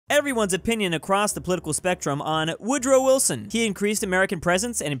everyone's opinion across the political spectrum on Woodrow Wilson. He increased American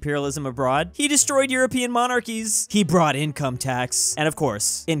presence and imperialism abroad. He destroyed European monarchies. He brought income tax. And of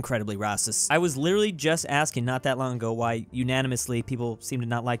course, incredibly racist. I was literally just asking not that long ago why unanimously people seem to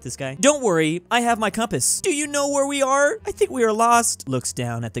not like this guy. Don't worry, I have my compass. Do you know where we are? I think we are lost. Looks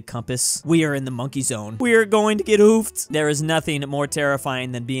down at the compass. We are in the monkey zone. We are going to get oofed. There is nothing more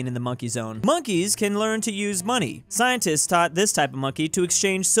terrifying than being in the monkey zone. Monkeys can learn to use money. Scientists taught this type of monkey to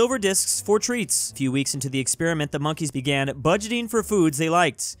exchange silver discs for treats. A few weeks into the experiment, the monkeys began budgeting for foods they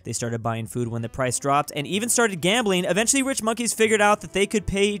liked. They started buying food when the price dropped and even started gambling. Eventually, rich monkeys figured out that they could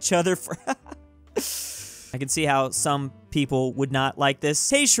pay each other for... I can see how some people would not like this.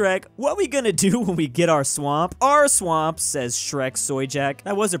 Hey Shrek, what we gonna do when we get our swamp? Our swamp, says Shrek Soyjack.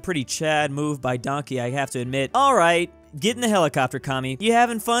 That was a pretty Chad move by Donkey, I have to admit. All right, get in the helicopter, commie. You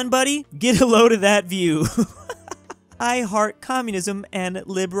having fun, buddy? Get a load of that view. I heart communism and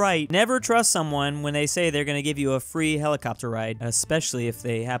lib right. Never trust someone when they say they're gonna give you a free helicopter ride, especially if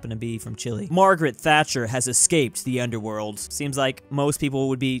they happen to be from Chile. Margaret Thatcher has escaped the underworld. Seems like most people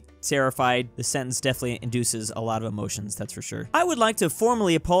would be terrified. The sentence definitely induces a lot of emotions, that's for sure. I would like to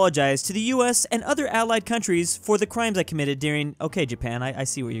formally apologize to the US and other allied countries for the crimes I committed during... Okay, Japan, I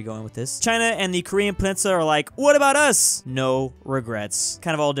see where you're going with this. China and the Korean Peninsula are like, what about us? No regrets.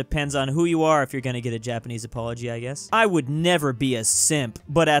 Kind of all depends on who you are if you're gonna get a Japanese apology, I guess. I would never be a simp,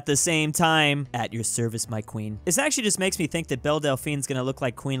 but at the same time, at your service, my queen. This actually just makes me think that Belle Delphine's gonna look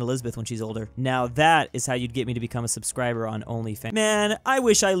like Queen Elizabeth when she's older. Now that is how you'd get me to become a subscriber on OnlyFans. Man, I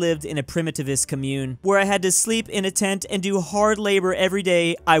wish I lived in a primitivist commune where I had to sleep in a tent and do hard labor every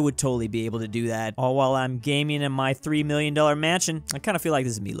day. I would totally be able to do that, all while I'm gaming in my $3 million mansion. I kind of feel like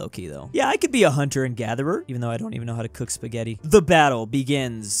this is me low-key, though. Yeah, I could be a hunter and gatherer, even though I don't even know how to cook spaghetti. The battle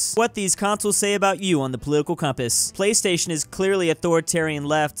begins. What these consoles say about you on the political compass. PlayStation is clearly authoritarian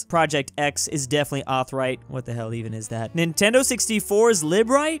left. Project X is definitely auth-right. What the hell even is that? Nintendo 64 is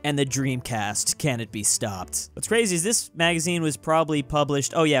lib-right? And the Dreamcast, can it be stopped? What's crazy is this magazine was probably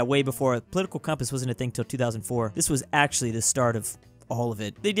published, oh yeah, way before. Political compass wasn't a thing till 2004. This was actually the start of all of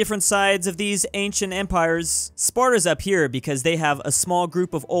it. The different sides of these ancient empires. Sparta's up here because they have a small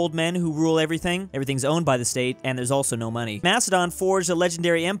group of old men who rule everything. Everything's owned by the state, and there's also no money. Macedon forged a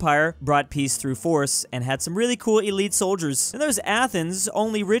legendary empire, brought peace through force, and had some really cool elite soldiers. And there's Athens,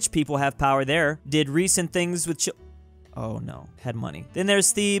 only rich people have power there. Did recent things with oh no, had money. Then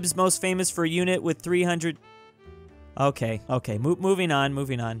there's Thebes, most famous for a unit with 300... Okay, moving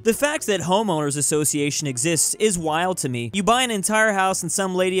on. The fact that Homeowners Association exists is wild to me. You buy an entire house and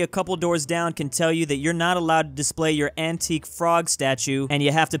some lady a couple doors down can tell you that you're not allowed to display your antique frog statue and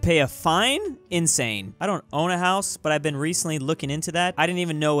you have to pay a fine? Insane. I don't own a house, but I've been recently looking into that. I didn't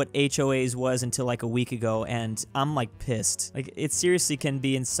even know what HOAs was until like a week ago, and I'm like pissed. Like, it seriously can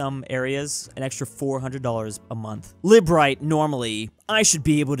be in some areas an extra $400 a month. Libright normally. I should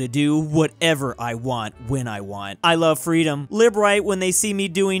be able to do whatever I want when I want. I love freedom. Libright when they see me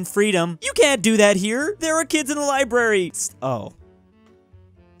doing freedom. You can't do that here. There are kids in the library. Oh.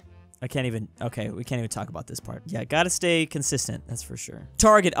 I can't even, okay, we can't even talk about this part. Yeah, gotta stay consistent, that's for sure.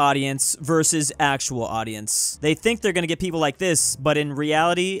 Target audience versus actual audience. They think they're gonna get people like this, but in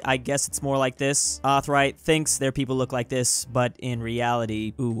reality, I guess it's more like this. Authright thinks their people look like this, but in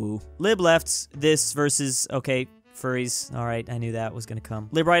reality, ooh-woo. Lib left, this versus, okay, furries. All right, I knew that was gonna come.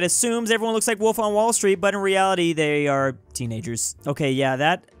 Libright assumes everyone looks like Wolf on Wall Street, but in reality, they are teenagers. Okay, yeah,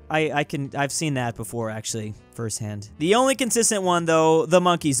 that, I've seen that before, actually, firsthand. The only consistent one, though, the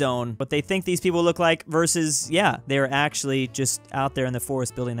monkey zone. What they think these people look like versus, yeah, they're actually just out there in the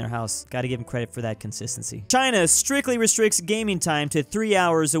forest building their house. Gotta give them credit for that consistency. China strictly restricts gaming time to 3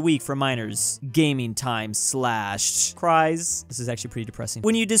 hours a week for minors. Gaming time slashed. Cries. This is actually pretty depressing.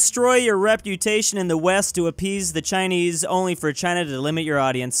 When you destroy your reputation in the West to appease the Chinese only for China to limit your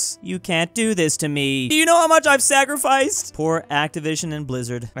audience, you can't do this to me. Do you know how much I've sacrificed? Poor Activision and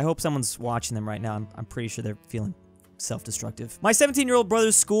Blizzard. I hope someone's watching them right now. I'm pretty sure they're feeling self-destructive. My 17-year-old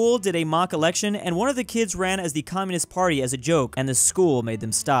brother's school did a mock election, and one of the kids ran as the Communist Party as a joke, and the school made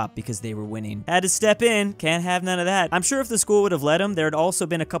them stop because they were winning. Had to step in. Can't have none of that. I'm sure if the school would have let him, there had also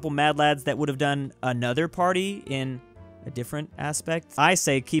been a couple mad lads that would have done another party in a different aspect. I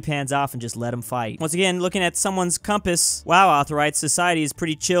say keep hands off and just let them fight. Once again, looking at someone's compass. Wow, Authorite, society is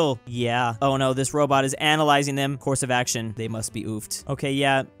pretty chill. Yeah. Oh no, this robot is analyzing them. Course of action. They must be oofed. Okay,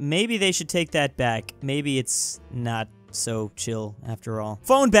 yeah, maybe they should take that back. Maybe it's not so chill after all.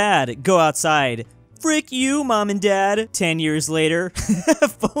 Phone bad. Go outside. Frick you, mom and dad. 10 years later.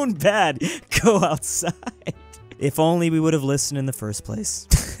 Phone bad. Go outside. If only we would have listened in the first place.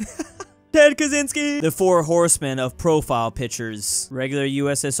 Ted Kaczynski. The four horsemen of profile pictures. Regular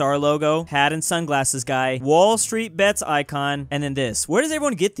USSR logo, hat and sunglasses guy, Wall Street bets icon, and then this. Where does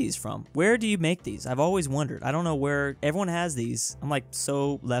everyone get these from? Where do you make these? I've always wondered. I don't know where everyone has these. I'm like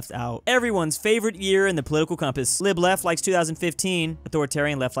so left out. Everyone's favorite year in the political compass. Lib left likes 2015.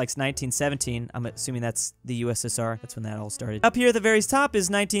 Authoritarian left likes 1917. I'm assuming that's the USSR. That's when that all started. Up here at the very top is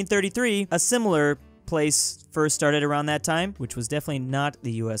 1933. A similar place first started around that time, which was definitely not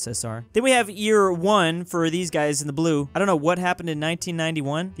the USSR. Then we have year 1 for these guys in the blue. I don't know what happened in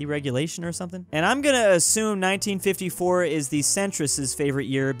 1991, deregulation or something. And I'm gonna assume 1954 is the centrists' favorite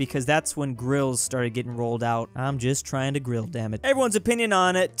year because that's when grills started getting rolled out. I'm just trying to grill, damn it. Everyone's opinion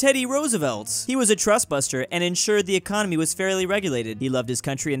on Teddy Roosevelt. He was a trust buster and ensured the economy was fairly regulated. He loved his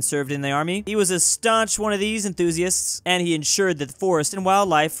country and served in the army. He was a staunch one of these enthusiasts, and he ensured that the forest and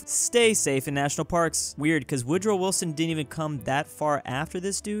wildlife stay safe in national parks. Weird, because Woodrow Wilson didn't even come that far after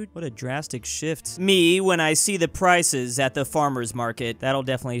this dude. What a drastic shift. Me, when I see the prices at the farmer's market, that'll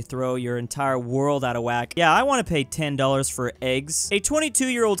definitely throw your entire world out of whack. Yeah, I want to pay $10 for eggs. A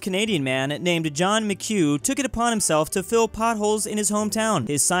 22-year-old Canadian man named John McHugh took it upon himself to fill potholes in his hometown.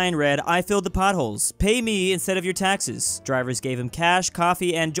 His sign read, "I filled the potholes. Pay me instead of your taxes." Drivers gave him cash,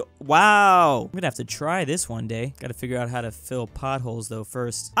 coffee, and wow! I'm gonna have to try this one day. Gotta figure out how to fill potholes though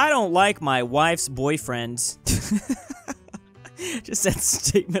first. I don't like my wife's boyfriend. Just that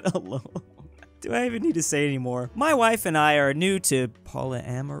statement alone. Do I even need to say any more? My wife and I are new to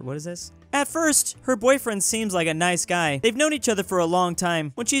polyamory. What is this? At first, her boyfriend seems like a nice guy. They've known each other for a long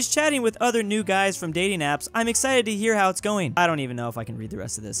time. When she's chatting with other new guys from dating apps, I'm excited to hear how it's going. I don't even know if I can read the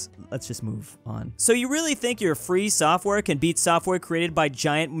rest of this. Let's just move on. So you really think your free software can beat software created by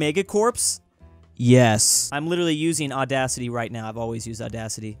giant megacorps? Yes. I'm literally using Audacity right now. I've always used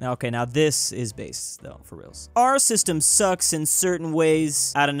Audacity. Now, okay, now this is base, though, for reals. Our system sucks in certain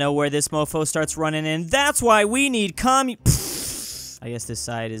ways. Out of nowhere, this mofo starts running in. That's why we need I guess this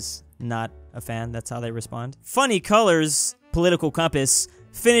side is not a fan. That's how they respond. Funny colors, political compass.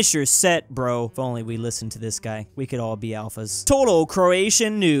 Finish your set, bro. If only we listened to this guy. We could all be alphas. Total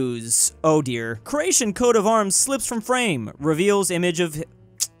Croatian news. Oh, dear. Croatian coat of arms slips from frame. Reveals image of...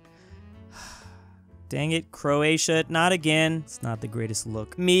 Dang it, Croatia, not again. It's not the greatest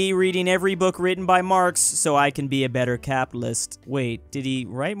look. Me reading every book written by Marx so I can be a better capitalist. Wait, did he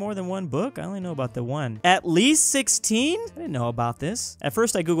write more than one book? I only know about the one. At least 16? I didn't know about this. At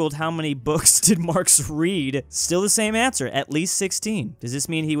first I googled how many books did Marx read. Still the same answer, at least 16. Does this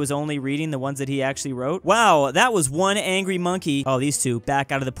mean he was only reading the ones that he actually wrote? Wow, that was one angry monkey. Oh, these two,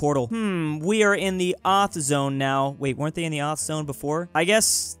 back out of the portal. We are in the auth zone now. Wait, weren't they in the auth zone before? I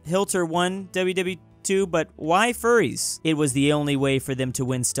guess Hilter won WW2, but why furries? It was the only way for them to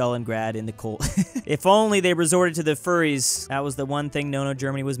win Stalingrad in the cold. If only they resorted to the furries. That was the one thing Nono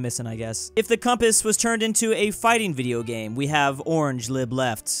Germany was missing, I guess. If the compass was turned into a fighting video game, we have orange lib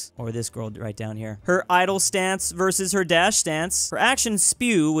left. Or this girl right down here. Her idle stance versus her dash stance. Her action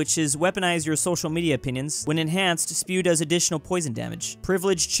spew, which is weaponize your social media opinions. When enhanced, spew does additional poison damage.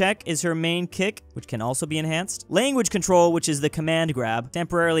 Privilege check is her main kick, which can also be enhanced. Language control, which is the command grab,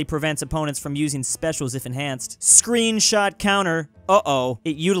 temporarily prevents opponents from using specials if enhanced. Screenshot counter. Uh-oh.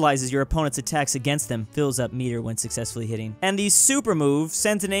 It utilizes your opponent's attacks against them, fills up meter when successfully hitting. And the super move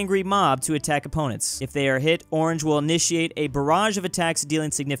sends an angry mob to attack opponents. If they are hit, orange will initiate a barrage of attacks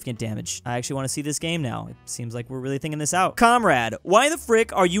dealing significant damage. I actually want to see this game now. It seems like we're really thinking this out. Comrade, why the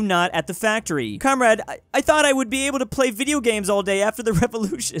frick are you not at the factory? Comrade, I thought I would be able to play video games all day after the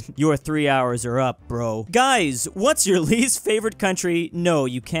revolution. Your 3 hours are up, bro. Guys, what's your least favorite country? No,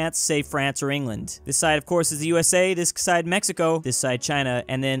 you can't say France or England. This side, of course, is the USA. This side, Mexico. This side, China.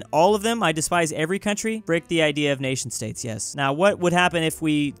 And then all of them, I despise every country. Break the idea of nation states, yes. Now, what would happen if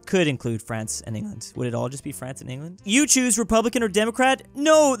we could include France and England? Would it all just be France and England? You choose Republican or Democrat?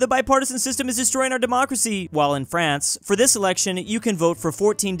 No, the bipartisan system is destroying our democracy. While in France, for this election, you can vote for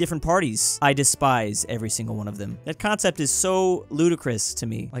 14 different parties. I despise every single one of them. That concept is so ludicrous to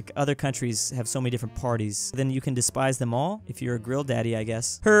me. Like, other countries have so many different parties. Then you can despise them all? If you're a grill daddy, I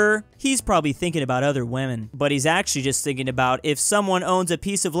guess. He's probably thinking about other women, but he's actually just thinking about if someone owns a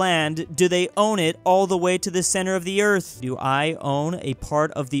piece of land, do they own it all the way to the center of the earth? Do I own a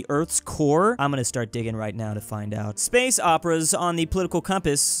part of the earth's core? I'm gonna start digging right now to find out. Space operas on the political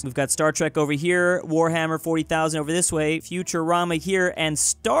compass. We've got Star Trek over here, Warhammer 40,000 over this way, Futurama here, and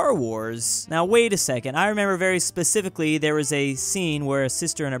Star Wars. Now wait a second, I remember very specifically there was a scene where a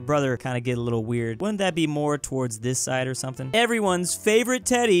sister and a brother kind of get a little weird. Wouldn't that be more towards this side or something? Everyone's favorite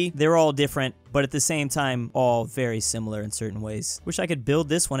teddy, they're all different. but at the same time, all very similar in certain ways. Wish I could build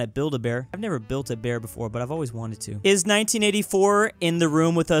this one at Build-A-Bear. I've never built a bear before, but I've always wanted to. Is 1984 in the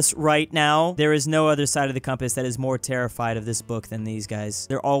room with us right now? There is no other side of the compass that is more terrified of this book than these guys.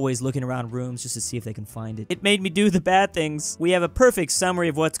 They're always looking around rooms just to see if they can find it. It made me do the bad things. We have a perfect summary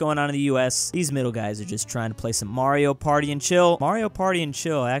of what's going on in the US. These middle guys are just trying to play some Mario Party and chill. Mario Party and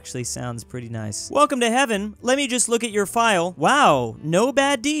chill actually sounds pretty nice. Welcome to heaven. Let me just look at your file. Wow, no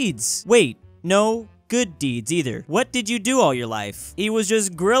bad deeds. Wait, no good deeds either. What did you do all your life? He was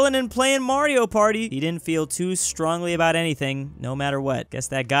just grilling and playing Mario Party. He didn't feel too strongly about anything, no matter what. Guess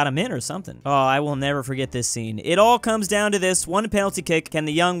that got him in or something. Oh, I will never forget this scene. It all comes down to this one penalty kick. Can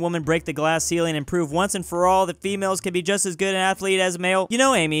the young woman break the glass ceiling and prove once and for all that females can be just as good an athlete as a male? You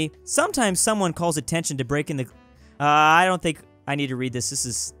know, Amy, sometimes someone calls attention to breaking the... I don't think I need to read this. This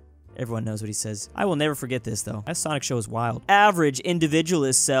is... Everyone knows what he says. I will never forget this, though. That Sonic show is wild. Average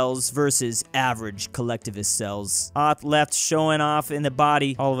individualist cells versus average collectivist cells. Off left showing off in the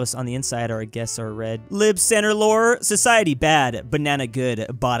body. All of us on the inside are, I guess, are red. Lib center lore. Society bad. Banana good.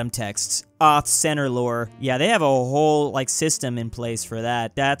 Bottom text. Off center lore. Yeah, they have a whole, like, system in place for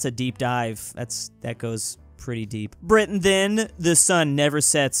that. That's a deep dive. That goes... pretty deep. Britain then, the sun never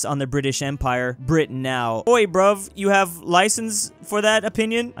sets on the British Empire. Britain now. Oi, bruv, you have license for that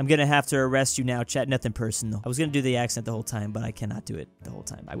opinion? I'm gonna have to arrest you now, chat. Nothing personal. I was gonna do the accent the whole time, but I cannot do it the whole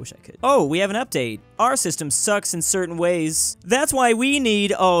time. I wish I could. Oh, we have an update. Our system sucks in certain ways. That's why we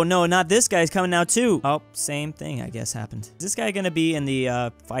need... Oh, no, not this guy's coming now, too. Oh, same thing, I guess, happened. Is this guy gonna be in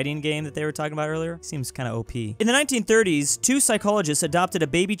the fighting game that they were talking about earlier? Seems kind of OP. In the 1930s, two psychologists adopted a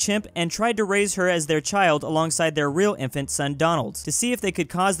baby chimp and tried to raise her as their child alongside their real infant son Donald to see if they could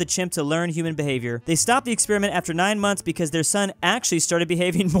cause the chimp to learn human behavior. They stopped the experiment after 9 months because their son actually started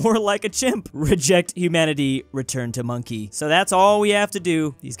behaving more like a chimp. Reject humanity, return to monkey. So that's all we have to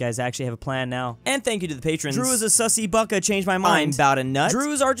do. These guys actually have a plan now. And thank you to the patrons. Drewsasussybakachangemymind. I'm Bout a Nut.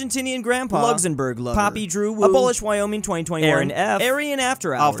 Drew's Argentinian Grandpa. LuxembourgLover. Papi Druwu. Abolish Wyoming 2021. Aaron F.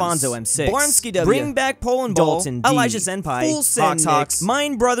 AryanAfterHours. Alfonso M6. Barnsky W. BringBackPolandball. Dalton D. Elijah Senpai. Full Send Nic. Hawkz Hawkz.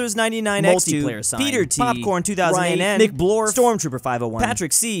 Mind Brothers 99X2. Multiplayer sign. Peter T. Popcorn 2008. Ryan N. McBlorf. Stormtrooper 501.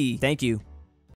 Patrick C. Thank you.